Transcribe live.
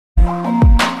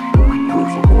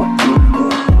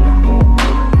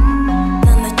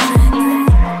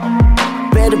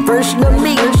Better version of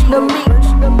me.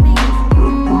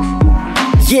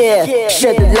 Yeah,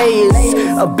 shed the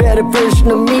layers, a better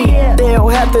version of me. They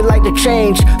don't have to like to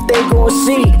change, they gon'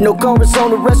 see. No covers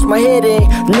on the rest of my head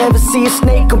and never see a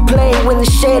snake complain when it's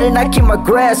shade and I keep my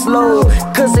grass low.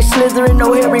 Cause they slithering,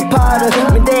 no Harry Potter,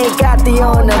 but they ain't got the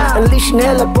honor, unleashing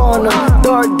hell up on them.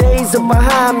 Dark days are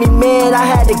behind me, man, I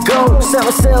had to go. Set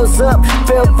myself up,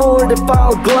 fell forward if I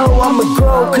don't glow. I'ma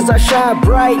grow cause I shine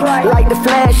bright, like the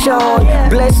flash on.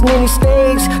 Blessing any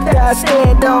stage that I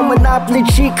stand on. Monopoly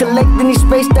cheat, collecting these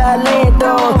space that I land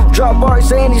on. Drop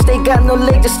bars, Andes, they got no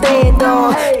leg to stand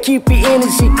on. Keep your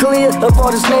energy clear of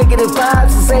all this negative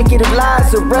vibes, executive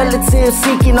lies, or relatives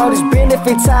seeking all these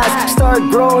benefit ties. Start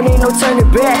growing, ain't no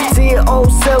turning back to your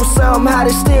old self. Somehow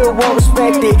they still won't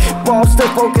respect it. But I'm still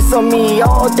focused on me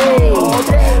all day.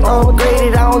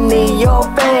 Ungraded, I don't need your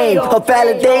fame or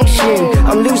validation.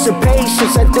 I'm losing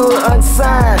patience, I do it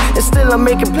unsigned, and still I'm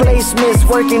making placements,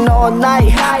 working all night.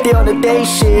 They on the day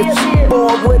shift,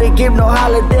 boy, wouldn't give no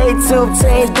holiday to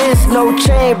obtain this. No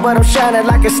chain, but I'm shining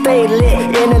like I stay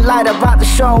lit. In the light, about to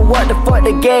show 'em what the fuck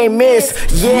the game is.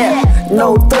 Yeah,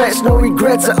 no threats, no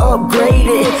regrets, I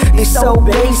upgraded. They so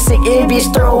basic, envious,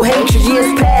 throw hatred.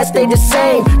 Years past, they the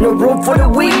same, no room for the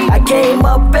weak. I came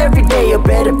up every day, a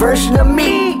better version of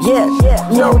me. Yeah,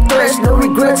 no threats, no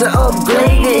regrets, I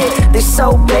upgraded. They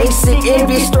so basic,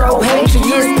 envious, throw hatred.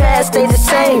 Years past, they the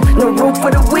same, no room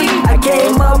for the weak. I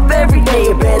came up every day,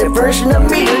 a better version of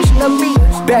me.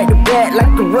 Back to back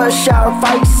like a rush hour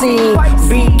fight scene.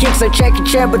 Beat kicks, I check a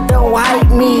chair, but don't hype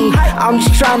me. I'm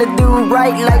just trying to do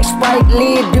right like Spike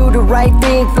Lee. Do the right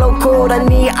thing, flow cold, I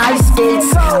need ice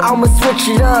skates. I'ma switch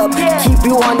it up, keep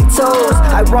you on your toes.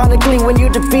 Ironically, when you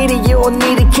defeated, you don't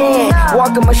need a can.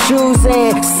 Walk in my shoes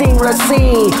and sing what I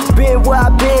seen. Been where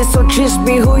I've been, so just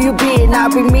be who you be and I'll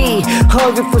be me.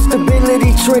 Hungry for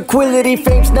stability, tranquility.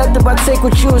 Fame's nothing but take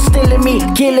what you and steal in me.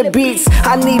 Killing beats,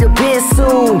 I need a bit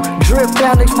soon. Drip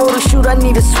down next photo shoot, I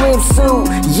need a swimsuit.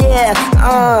 Yeah,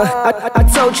 I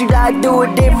told you that I do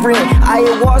it different.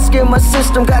 Ayahuasca in my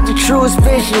system got the truest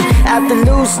vision. After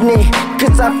losing it,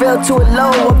 cause I fell to a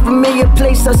low. A familiar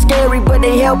place so scary, but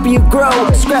they help you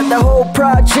grow. Scrap the whole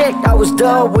project I was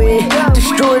done with.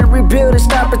 Destroy and rebuild and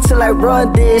stop until I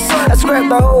run this. I scrapped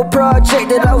the whole project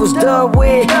that I was done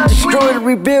with. Destroy and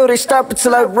rebuild and stop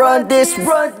until I run this.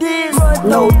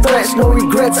 No threats, no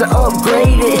regrets, I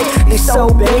upgraded. They so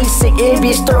basic,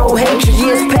 envious, throw hatred.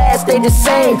 Years past, they the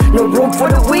same, no room for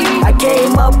the weak. I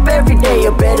came up every day,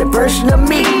 a better version of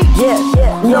me.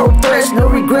 Yeah, no threats, no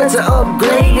regrets, I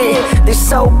upgraded. They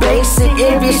so basic,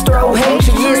 envious, throw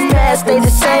hatred. Years past, they the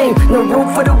same, no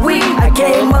room for the weak. I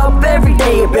came up every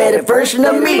day, a better version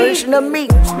of me.